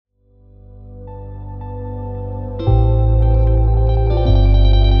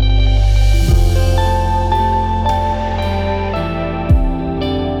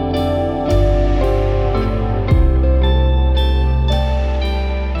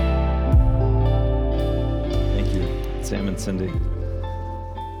Sam and Cindy.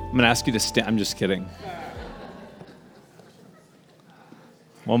 I'm going to ask you to stand. I'm just kidding.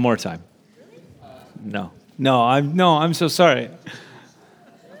 One more time. No, I'm so sorry.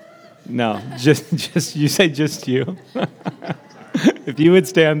 No, just you say just you. If you would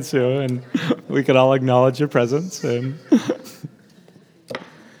stand, Sue, and we could all acknowledge your presence. And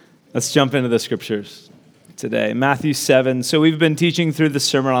let's jump into the scriptures today. Matthew 7. So we've been teaching through the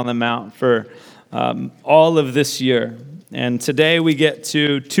Sermon on the Mount for all of this year. And today we get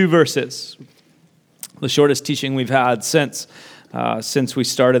to 2 verses, the shortest teaching we've had since we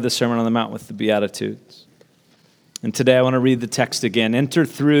started the Sermon on the Mount with the Beatitudes. And today I want to read the text again. Enter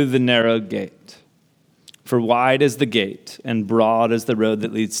through the narrow gate. For wide is the gate, and broad is the road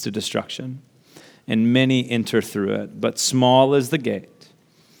that leads to destruction, and many enter through it. But small is the gate,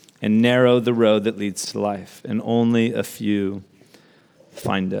 and narrow the road that leads to life, and only a few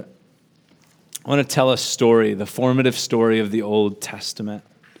find it. I want to tell a story, the formative story of the Old Testament,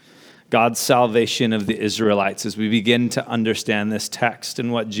 God's salvation of the Israelites, as we begin to understand this text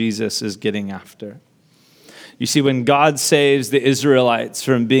and what Jesus is getting after. You see, when God saves the Israelites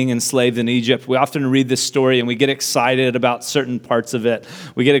from being enslaved in Egypt, we often read this story and we get excited about certain parts of it.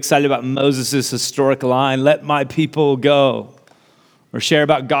 We get excited about Moses' historic line, "Let my people go." Or share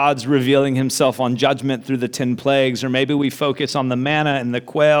about God's revealing himself on judgment through the 10 plagues. Or maybe we focus on the manna and the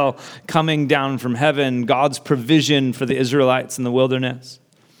quail coming down from heaven, God's provision for the Israelites in the wilderness.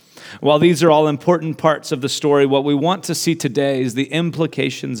 While these are all important parts of the story, what we want to see today is the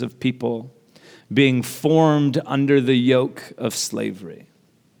implications of people being formed under the yoke of slavery.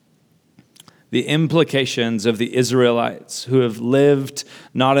 The implications of the Israelites who have lived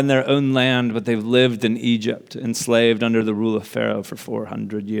not in their own land, but they've lived in Egypt, enslaved under the rule of Pharaoh for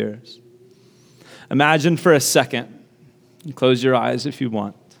 400 years. Imagine for a second, close your eyes if you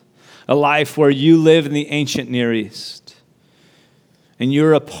want, a life where you live in the ancient Near East and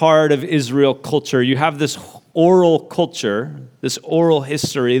you're a part of Israel culture. You have this oral culture, this oral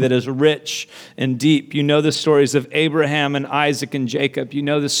history that is rich and deep. You know the stories of Abraham and Isaac and Jacob. You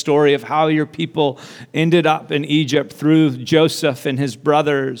know the story of how your people ended up in Egypt through Joseph and his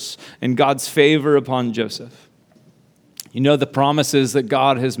brothers and God's favor upon Joseph. You know the promises that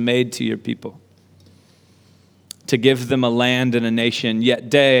God has made to your people to give them a land and a nation, yet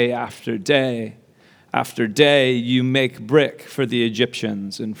day after day after day, you make brick for the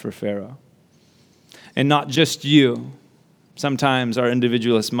Egyptians and for Pharaoh. And not just you. Sometimes our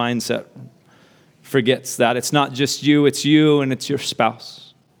individualist mindset forgets that. It's not just you, it's you and it's your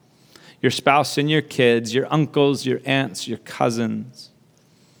spouse. Your spouse and your kids, your uncles, your aunts, your cousins.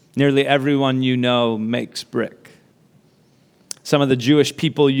 Nearly everyone you know makes brick. Some of the Jewish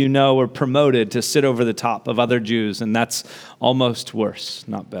people you know are promoted to sit over the top of other Jews, and that's almost worse,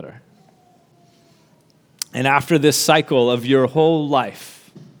 not better. And after this cycle of your whole life,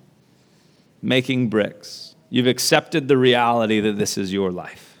 making bricks, you've accepted the reality that this is your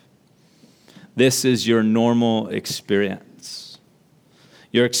life. This is your normal experience.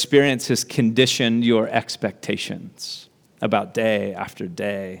 Your experience has conditioned your expectations about day after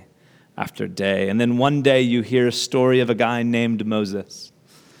day after day. And then one day you hear a story of a guy named Moses,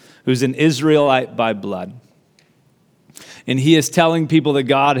 who's an Israelite by blood. And he is telling people that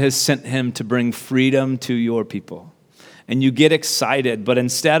God has sent him to bring freedom to your people. And you get excited, but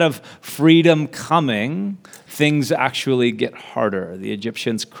instead of freedom coming, things actually get harder. The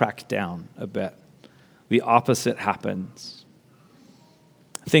Egyptians crack down a bit. The opposite happens.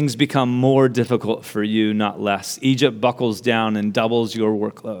 Things become more difficult for you, not less. Egypt buckles down and doubles your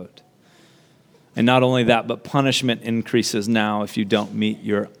workload. And not only that, but punishment increases now if you don't meet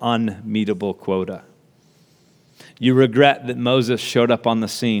your unmeetable quota. You regret that Moses showed up on the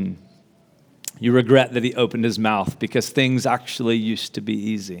scene. You regret that he opened his mouth because things actually used to be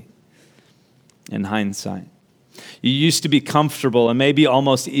easy in hindsight. You used to be comfortable and maybe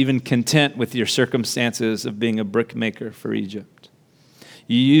almost even content with your circumstances of being a brickmaker for Egypt.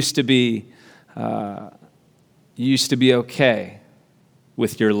 You used to be okay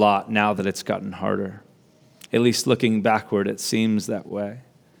with your lot now that it's gotten harder. At least looking backward, it seems that way.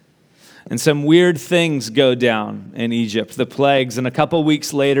 And some weird things go down in Egypt, the plagues. And a couple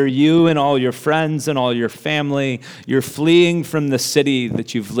weeks later, you and all your friends and all your family, you're fleeing from the city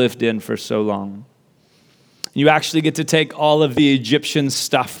that you've lived in for so long. You actually get to take all of the Egyptian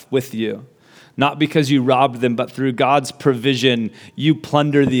stuff with you. Not because you robbed them, but through God's provision, you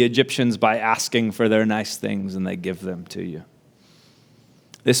plunder the Egyptians by asking for their nice things and they give them to you.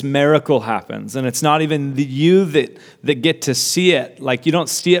 This miracle happens, and it's not even you that get to see it. Like, you don't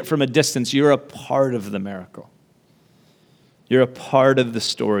see it from a distance. You're a part of the miracle. You're a part of the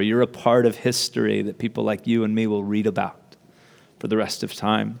story. You're a part of history that people like you and me will read about for the rest of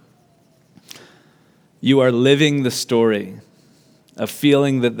time. You are living the story of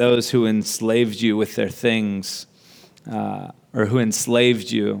feeling that those who enslaved you with their things, or who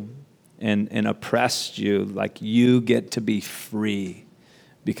enslaved you and oppressed you, like you get to be free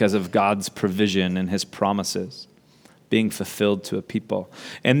because of God's provision and his promises being fulfilled to a people.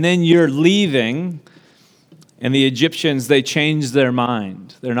 And then you're leaving, and the Egyptians, they change their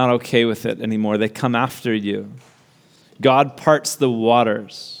mind. They're not okay with it anymore. They come after you. God parts the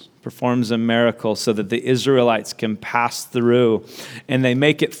waters, performs a miracle so that the Israelites can pass through, and they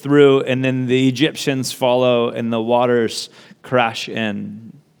make it through, and then the Egyptians follow, and the waters crash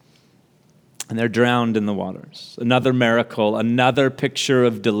in, and they're drowned in the waters. Another miracle, another picture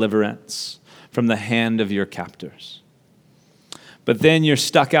of deliverance from the hand of your captors. But then you're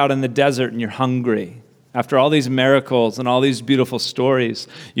stuck out in the desert and you're hungry. After all these miracles and all these beautiful stories,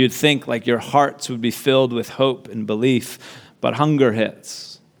 you'd think like your hearts would be filled with hope and belief, but hunger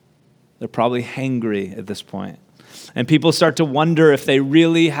hits. They're probably hangry at this point. And people start to wonder if they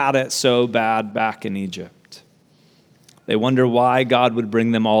really had it so bad back in Egypt. They wonder why God would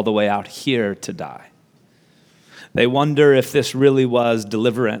bring them all the way out here to die. They wonder if this really was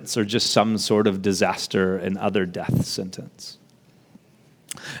deliverance or just some sort of disaster and other death sentence.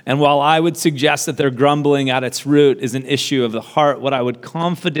 And while I would suggest that their grumbling at its root is an issue of the heart, what I would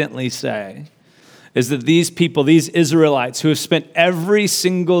confidently say is that these people, these Israelites who have spent every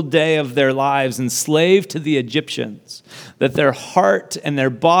single day of their lives enslaved to the Egyptians, that their heart and their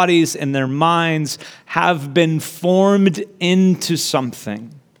bodies and their minds have been formed into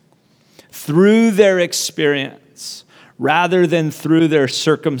something through their experience rather than through their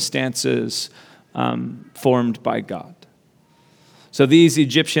circumstances formed by God. So these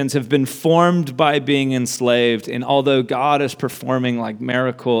Egyptians have been formed by being enslaved, and although God is performing like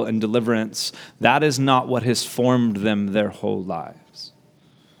miracle and deliverance, that is not what has formed them their whole lives.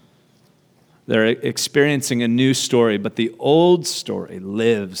 They're experiencing a new story, but the old story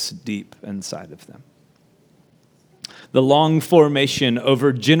lives deep inside of them. The long formation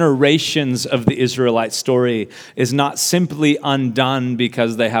over generations of the Israelite story is not simply undone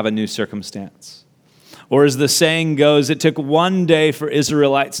because they have a new circumstance. Or as the saying goes, it took one day for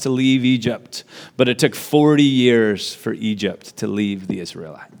Israelites to leave Egypt, but it took 40 years for Egypt to leave the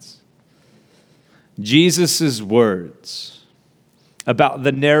Israelites. Jesus' words about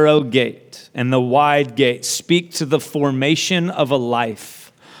the narrow gate and the wide gate speak to the formation of a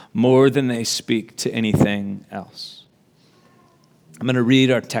life more than they speak to anything else. I'm going to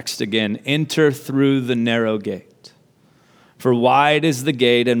read our text again. Enter through the narrow gate. For wide is the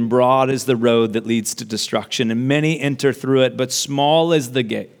gate and broad is the road that leads to destruction, and many enter through it, but small is the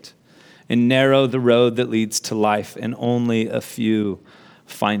gate and narrow the road that leads to life, and only a few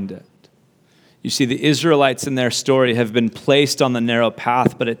find it. You see, the Israelites in their story have been placed on the narrow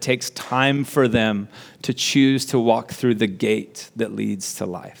path, but it takes time for them to choose to walk through the gate that leads to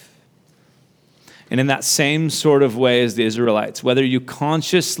life. And in that same sort of way as the Israelites, whether you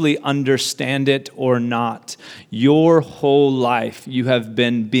consciously understand it or not, your whole life you have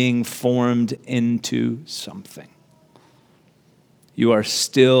been being formed into something. You are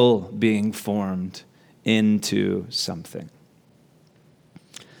still being formed into something.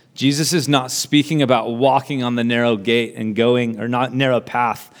 Jesus is not speaking about walking on the narrow gate and going, or not narrow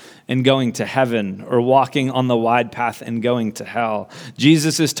path and going to heaven, or walking on the wide path and going to hell.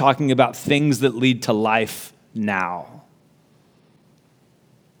 Jesus is talking about things that lead to life now.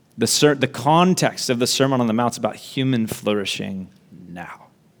 The context of the Sermon on the Mount is about human flourishing now.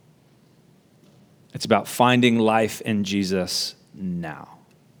 It's about finding life in Jesus now.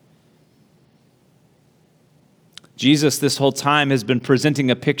 Jesus, this whole time, has been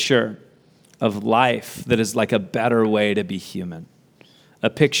presenting a picture of life that is like a better way to be human. A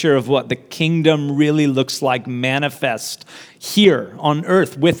picture of what the kingdom really looks like manifest here on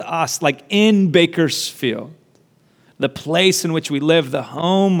earth with us, like in Bakersfield. The place in which we live, the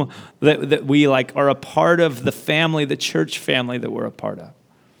home that we like are a part of, the family, the church family that we're a part of.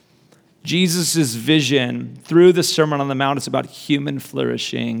 Jesus' vision through the Sermon on the Mount is about human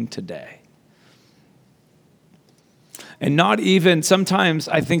flourishing today. And not even, sometimes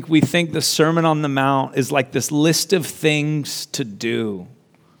I think we think the Sermon on the Mount is like this list of things to do.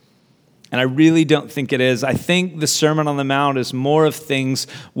 And I really don't think it is. I think the Sermon on the Mount is more of things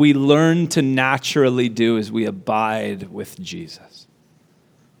we learn to naturally do as we abide with Jesus.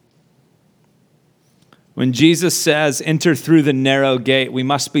 When Jesus says, enter through the narrow gate, we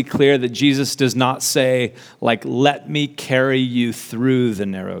must be clear that Jesus does not say, like, let me carry you through the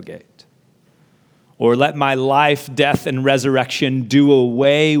narrow gate. Or let my life, death, and resurrection do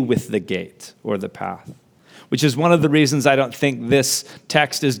away with the gate or the path. Which is one of the reasons I don't think this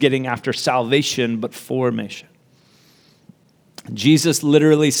text is getting after salvation, but formation. Jesus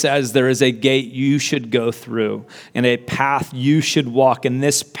literally says there is a gate you should go through and a path you should walk. And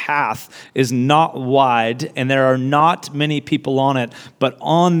this path is not wide and there are not many people on it, but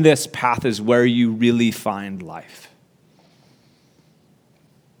on this path is where you really find life.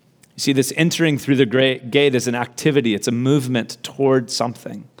 You see, this entering through the gate is an activity. It's a movement toward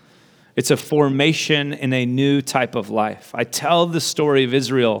something. It's a formation in a new type of life. I tell the story of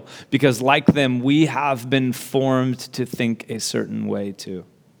Israel because, like them, we have been formed to think a certain way too.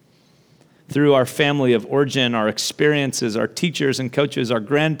 Through our family of origin, our experiences, our teachers and coaches, our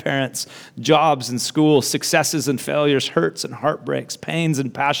grandparents, jobs and school, successes and failures, hurts and heartbreaks, pains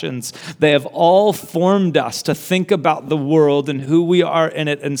and passions, they have all formed us to think about the world and who we are in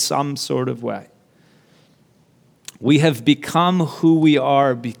it in some sort of way. We have become who we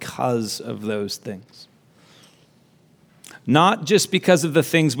are because of those things. Not just because of the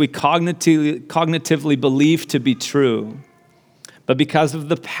things we cognitively believe to be true, but because of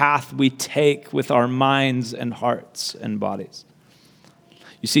the path we take with our minds and hearts and bodies.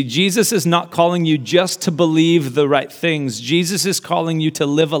 You see, Jesus is not calling you just to believe the right things. Jesus is calling you to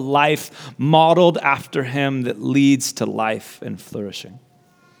live a life modeled after him that leads to life and flourishing.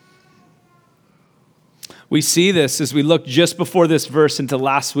 We see this as we look just before this verse into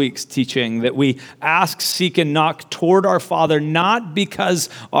last week's teaching, that we ask, seek, and knock toward our Father, not because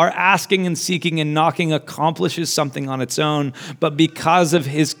our asking and seeking and knocking accomplishes something on its own, but because of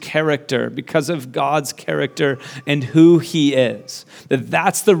his character, because of God's character and who he is.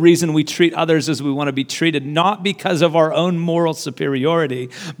 That's the reason we treat others as we want to be treated, not because of our own moral superiority,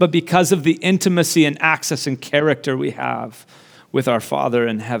 but because of the intimacy and access and character we have with our Father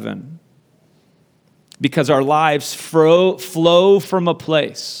in heaven. Because our lives flow from a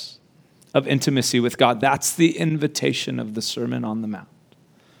place of intimacy with God. That's the invitation of the Sermon on the Mount.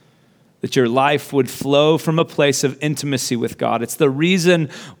 That your life would flow from a place of intimacy with God. It's the reason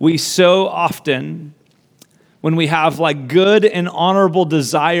we so often, when we have like good and honorable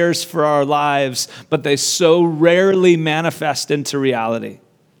desires for our lives, but they so rarely manifest into reality.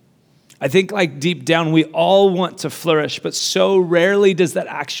 I think like deep down, we all want to flourish, but so rarely does that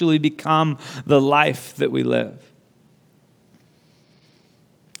actually become the life that we live.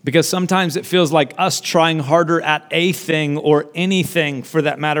 Because sometimes it feels like us trying harder at a thing or anything for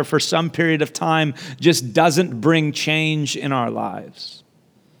that matter for some period of time just doesn't bring change in our lives.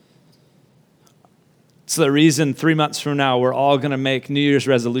 It's the reason 3 months from now, we're all going to make New Year's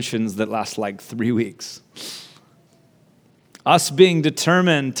resolutions that last like 3 weeks. Us being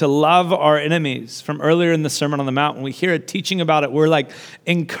determined to love our enemies from earlier in the Sermon on the Mount, when we hear a teaching about it, we're like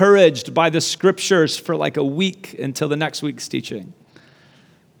encouraged by the scriptures for like a week until the next week's teaching.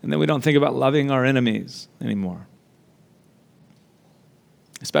 And then we don't think about loving our enemies anymore.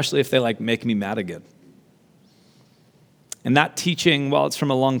 Especially if they like make me mad again. And that teaching, while it's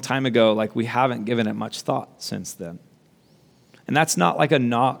from a long time ago, like we haven't given it much thought since then. And that's not like a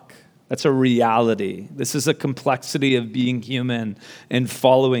knock. That's a reality. This is a complexity of being human and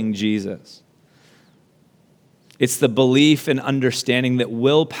following Jesus. It's the belief and understanding that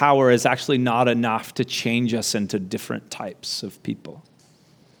willpower is actually not enough to change us into different types of people.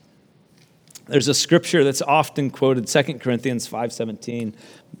 There's a scripture that's often quoted, 2 Corinthians 5:17.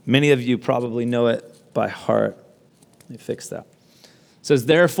 Many of you probably know it by heart. Let me fix that. It says,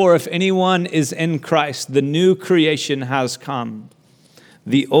 "Therefore, if anyone is in Christ, the new creation has come.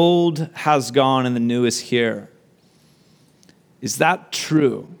 The old has gone and the new is here." Is that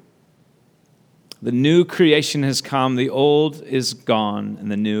true? The new creation has come, the old is gone,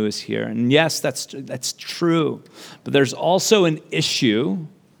 and the new is here. And yes, that's true. But there's also an issue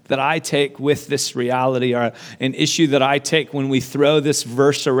that I take with this reality, or an issue that I take when we throw this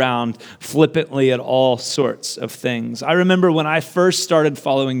verse around flippantly at all sorts of things. I remember when I first started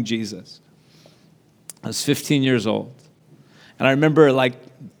following Jesus. I was 15 years old. And I remember like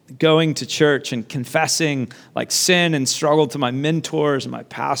going to church and confessing like sin and struggle to my mentors and my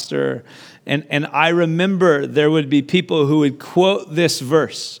pastor. And I remember there would be people who would quote this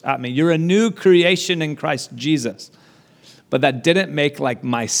verse at me. You're a new creation in Christ Jesus. But that didn't make like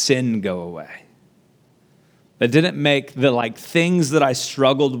my sin go away. That didn't make the like things that I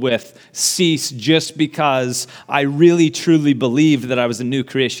struggled with cease just because I really truly believed that I was a new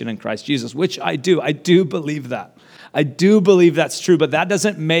creation in Christ Jesus, which I do. I do believe that. I do believe that's true, but that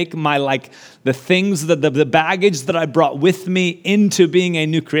doesn't make my like the things that the baggage that I brought with me into being a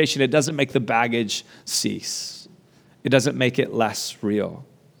new creation. It doesn't make the baggage cease. It doesn't make it less real.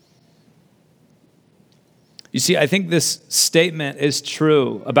 You see, I think this statement is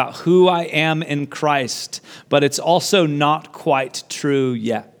true about who I am in Christ, but it's also not quite true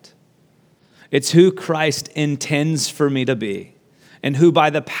yet. It's who Christ intends for me to be and who by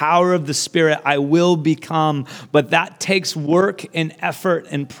the power of the Spirit I will become, but that takes work and effort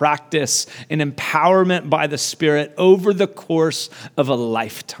and practice and empowerment by the Spirit over the course of a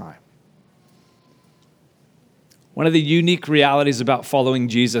lifetime. One of the unique realities about following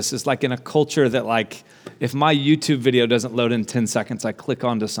Jesus is like in a culture that like, if my YouTube video doesn't load in 10 seconds, I click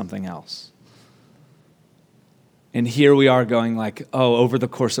onto something else. And here we are going like, oh, over the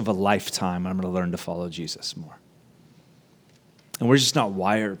course of a lifetime, I'm going to learn to follow Jesus more. And we're just not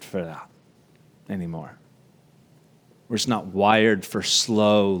wired for that anymore. We're just not wired for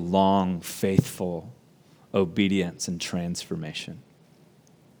slow, long, faithful obedience and transformation.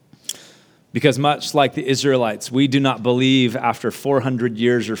 Because much like the Israelites, we do not believe after 400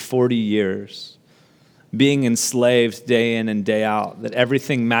 years or 40 years being enslaved day in and day out that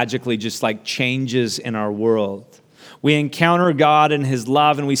everything magically just like changes in our world. We encounter God and his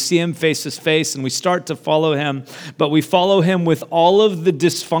love and we see him face to face and we start to follow him, but we follow him with all of the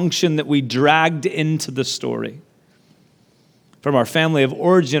dysfunction that we dragged into the story. From our family of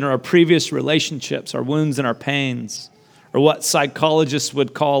origin or our previous relationships, our wounds and our pains, or what psychologists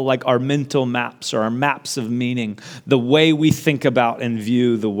would call like our mental maps or our maps of meaning, the way we think about and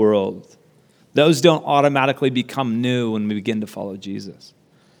view the world. Those don't automatically become new when we begin to follow Jesus.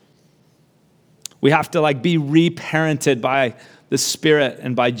 We have to like be reparented by the Spirit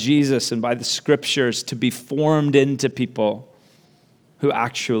and by Jesus and by the scriptures to be formed into people who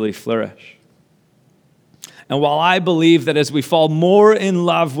actually flourish. And while I believe that as we fall more in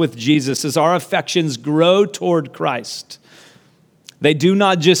love with Jesus, as our affections grow toward Christ, they do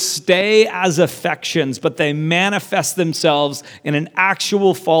not just stay as affections, but they manifest themselves in an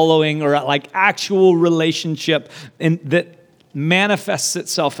actual following or like actual relationship that manifests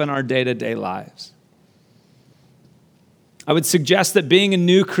itself in our day-to-day lives. I would suggest that being a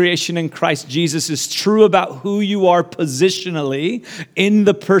new creation in Christ Jesus is true about who you are positionally in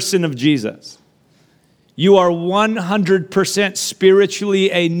the person of Jesus. You are 100%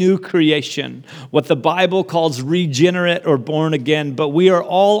 spiritually a new creation, what the Bible calls regenerate or born again, but we are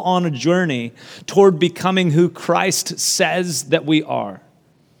all on a journey toward becoming who Christ says that we are.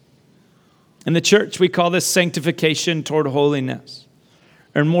 In the church, we call this sanctification toward holiness,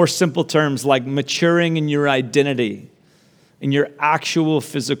 or in more simple terms, like maturing in your identity, in your actual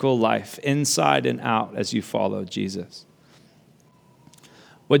physical life, inside and out as you follow Jesus.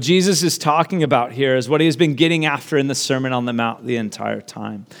 What Jesus is talking about here is what he has been getting after in the Sermon on the Mount the entire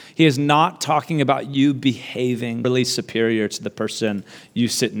time. He is not talking about you behaving really superior to the person you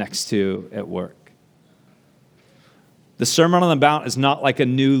sit next to at work. The Sermon on the Mount is not like a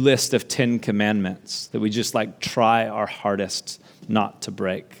new list of 10 commandments that we just like try our hardest not to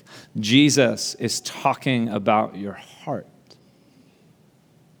break. Jesus is talking about your heart.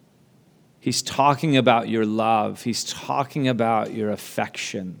 He's talking about your love. He's talking about your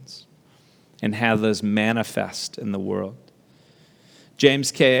affections and how those manifest in the world.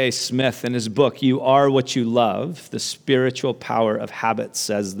 James K.A. Smith, in his book, You Are What You Love, The Spiritual Power of Habit,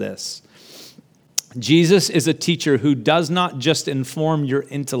 says this: Jesus is a teacher who does not just inform your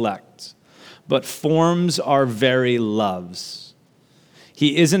intellect, but forms our very loves.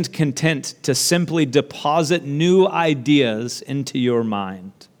 He isn't content to simply deposit new ideas into your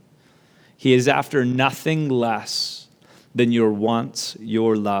mind. He is after nothing less than your wants,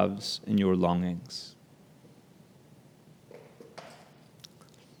 your loves, and your longings.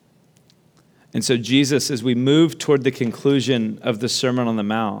 And so Jesus, as we move toward the conclusion of the Sermon on the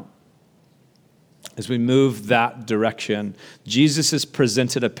Mount, as we move that direction, Jesus has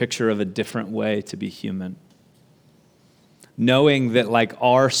presented a picture of a different way to be human. Knowing that like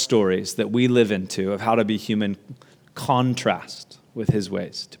our stories that we live into of how to be human contrast with his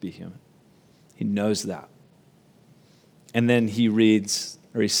ways to be human. He knows that. And then he reads,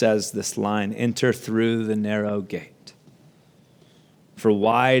 or he says this line, enter through the narrow gate. For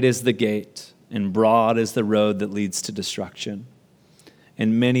wide is the gate and broad is the road that leads to destruction.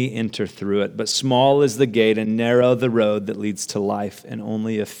 And many enter through it. But small is the gate and narrow the road that leads to life, and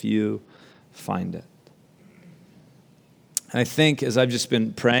only a few find it. And I think as I've just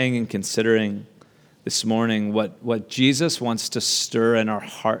been praying and considering this morning, what Jesus wants to stir in our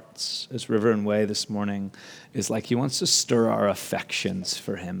hearts as River and Way this morning is like he wants to stir our affections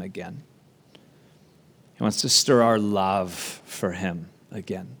for him again. He wants to stir our love for him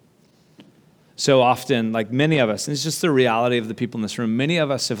again. So often, like many of us, and it's just the reality of the people in this room, many of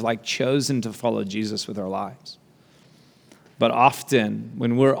us have like chosen to follow Jesus with our lives. But often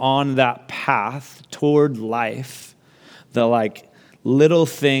when we're on that path toward life, the little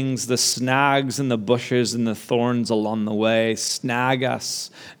things, the snags and the bushes and the thorns along the way snag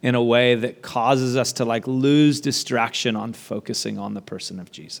us in a way that causes us to lose distraction on focusing on the person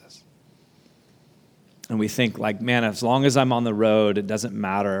of Jesus. And we think man, as long as I'm on the road, it doesn't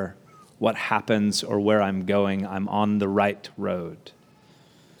matter what happens or where I'm going, I'm on the right road.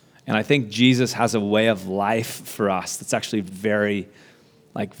 And I think Jesus has a way of life for us that's actually very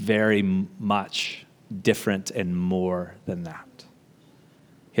much different and more than that.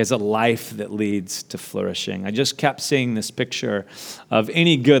 He has a life that leads to flourishing. I just kept seeing this picture of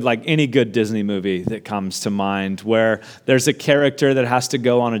any good Disney movie that comes to mind, where there's a character that has to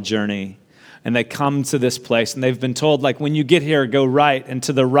go on a journey, and they come to this place, and they've been told, when you get here, go right, and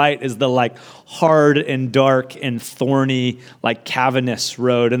to the right is the hard and dark and thorny, cavernous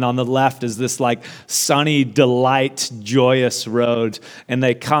road, and on the left is this sunny, delight, joyous road, and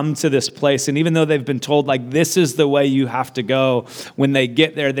they come to this place, and even though they've been told, this is the way you have to go, when they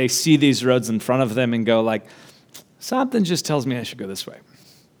get there, they see these roads in front of them and go, something just tells me I should go this way.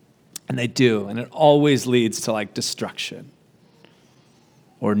 And they do, and it always leads to destruction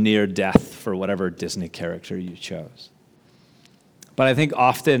or near death for whatever Disney character you chose. But I think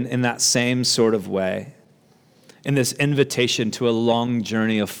often in that same sort of way, in this invitation to a long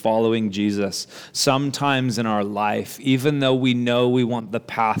journey of following Jesus, sometimes in our life, even though we know we want the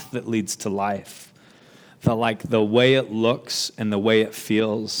path that leads to life, the way it looks and the way it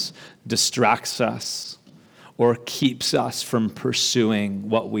feels distracts us or keeps us from pursuing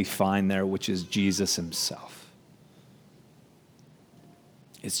what we find there, which is Jesus himself.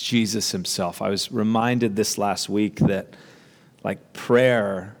 It's Jesus himself. I was reminded this last week that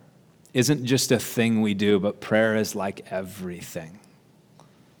prayer isn't just a thing we do, but prayer is everything.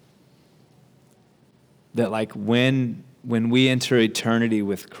 That when we enter eternity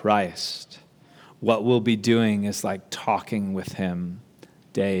with Christ, what we'll be doing is talking with him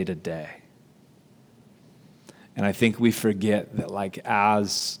day to day. And I think we forget that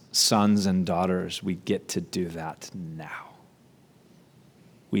as sons and daughters, we get to do that now.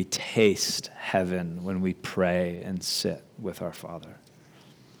 We taste heaven when we pray and sit with our Father.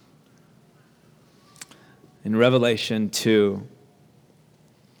 In Revelation 2,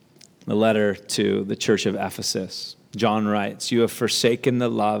 the letter to the church of Ephesus, John writes, "You have forsaken the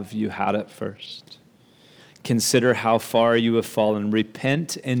love you had at first. Consider how far you have fallen.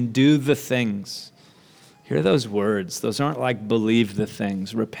 Repent and do the things." Hear those words. Those aren't believe the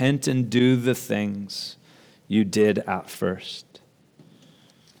things. Repent and do the things you did at first.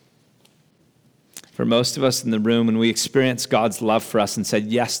 For most of us in the room, when we experienced God's love for us and said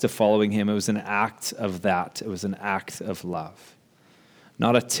yes to following him, it was an act of that. It was an act of love.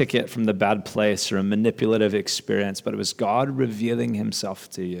 Not a ticket from the bad place or a manipulative experience, but it was God revealing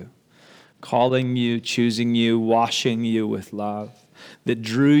himself to you, calling you, choosing you, washing you with love, that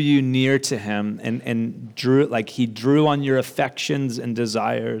drew you near to him and drew, he drew on your affections and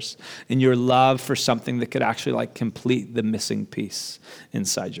desires and your love for something that could actually complete the missing piece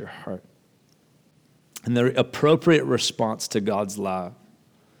inside your heart. And the appropriate response to God's love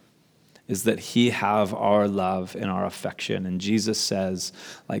is that he have our love and our affection. And Jesus says,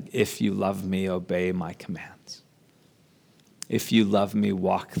 if you love me, obey my commands. If you love me,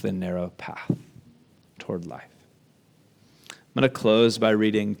 walk the narrow path toward life. I'm going to close by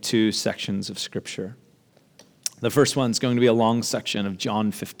reading two sections of Scripture. The first one is going to be a long section of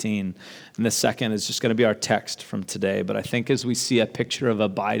John 15, and the second is just going to be our text from today. But I think as we see a picture of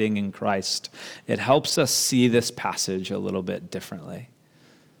abiding in Christ, it helps us see this passage a little bit differently.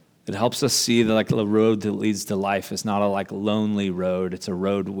 It helps us see that the road that leads to life is not a lonely road. It's a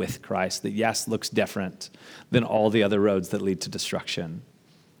road with Christ that, yes, looks different than all the other roads that lead to destruction,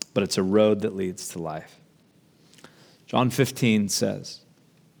 but it's a road that leads to life. John 15 says,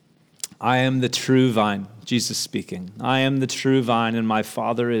 "I am the true vine," Jesus speaking. "I am the true vine, and my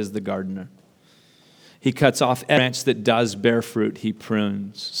Father is the gardener. He cuts off every branch that does bear fruit, he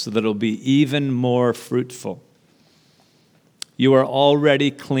prunes, so that it'll be even more fruitful. You are already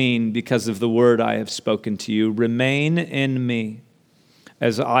clean because of the word I have spoken to you. Remain in me,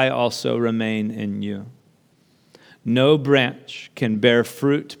 as I also remain in you. No branch can bear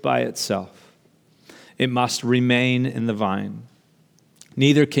fruit by itself. It must remain in the vine.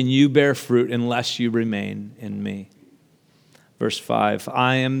 Neither can you bear fruit unless you remain in me." Verse 5,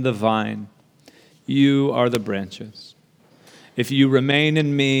 "I am the vine, you are the branches. If you remain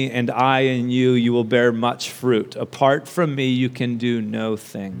in me and I in you, you will bear much fruit. Apart from me, you can do no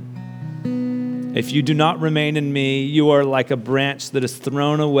thing. If you do not remain in me, you are like a branch that is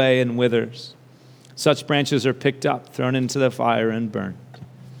thrown away and withers. Such branches are picked up, thrown into the fire, and burned.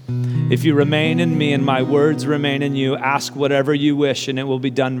 If you remain in me and my words remain in you, ask whatever you wish and it will be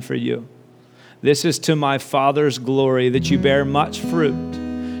done for you. This is to my Father's glory, that you bear much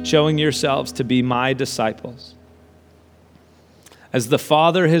fruit, showing yourselves to be my disciples. As the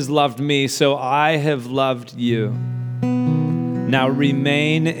Father has loved me, so I have loved you. Now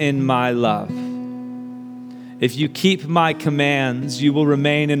remain in my love. If you keep my commands, you will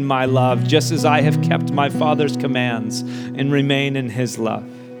remain in my love, just as I have kept my Father's commands and remain in his love.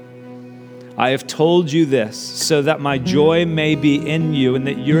 I have told you this so that my joy may be in you and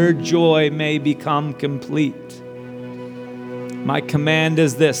that your joy may become complete. My command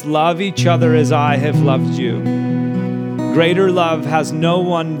is this: love each other as I have loved you. Greater love has no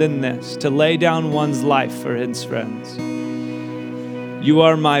one than this, to lay down one's life for his friends. You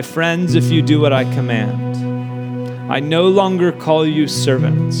are my friends if you do what I command. I no longer call you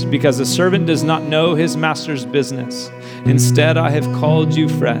servants, because a servant does not know his master's business. Instead, I have called you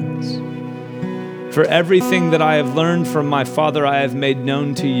friends. For everything that I have learned from my Father, I have made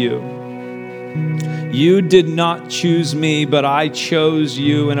known to you. You did not choose me, but I chose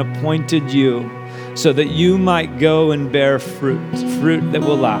you and appointed you so that you might go and bear fruit that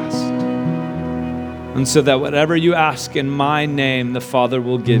will last. And so that whatever you ask in my name, the Father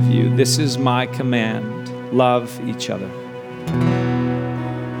will give you. This is my command. Love each other.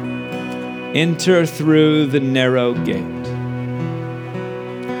 Enter through the narrow gate.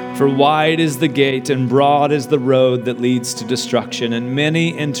 For wide is the gate and broad is the road that leads to destruction, and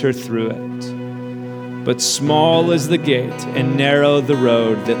many enter through it. But small is the gate and narrow the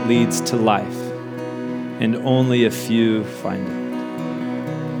road that leads to life, and only a few find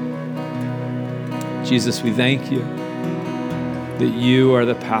it. Jesus, we thank you that you are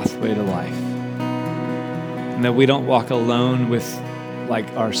the pathway to life. And that we don't walk alone with like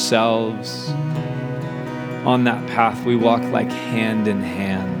ourselves on that path. We walk like hand in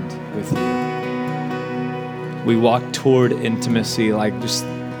hand with you. We walk toward intimacy, like just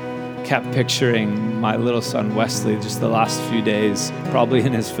kept picturing my little son Wesley just the last few days, probably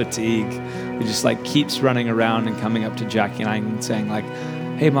in his fatigue. He just like keeps running around and coming up to Jackie and I and saying like,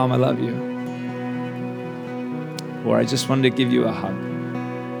 hey Mom, I love you. Or I just wanted to give you a hug.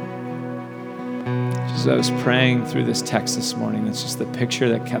 As I was praying through this text this morning, it's just the picture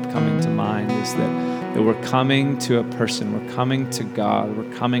that kept coming to mind is that we're coming to a person, we're coming to God,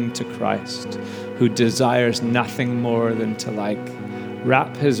 we're coming to Christ, who desires nothing more than to like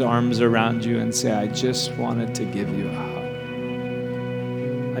wrap his arms around you and say, I just wanted to give you a hug.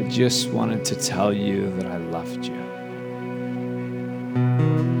 I just wanted to tell you that I loved you.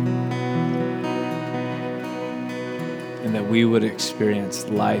 And that we would experience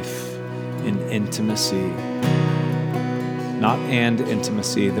life in intimacy, not and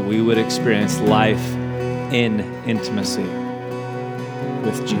intimacy, that we would experience life in intimacy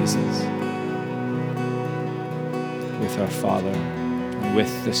with Jesus, with our Father, and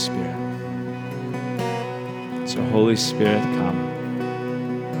with the Spirit. So Holy Spirit, come.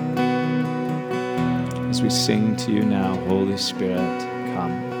 As we sing to you now, Holy Spirit,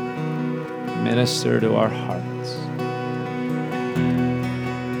 come. Minister to our hearts.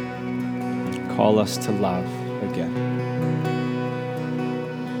 Call us to love again.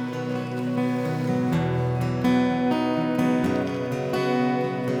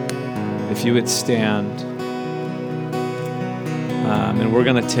 If you would stand, and we're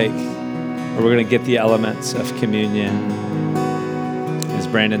going to get the elements of communion as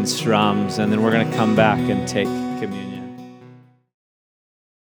Brandon strums, and then we're going to come back and take communion.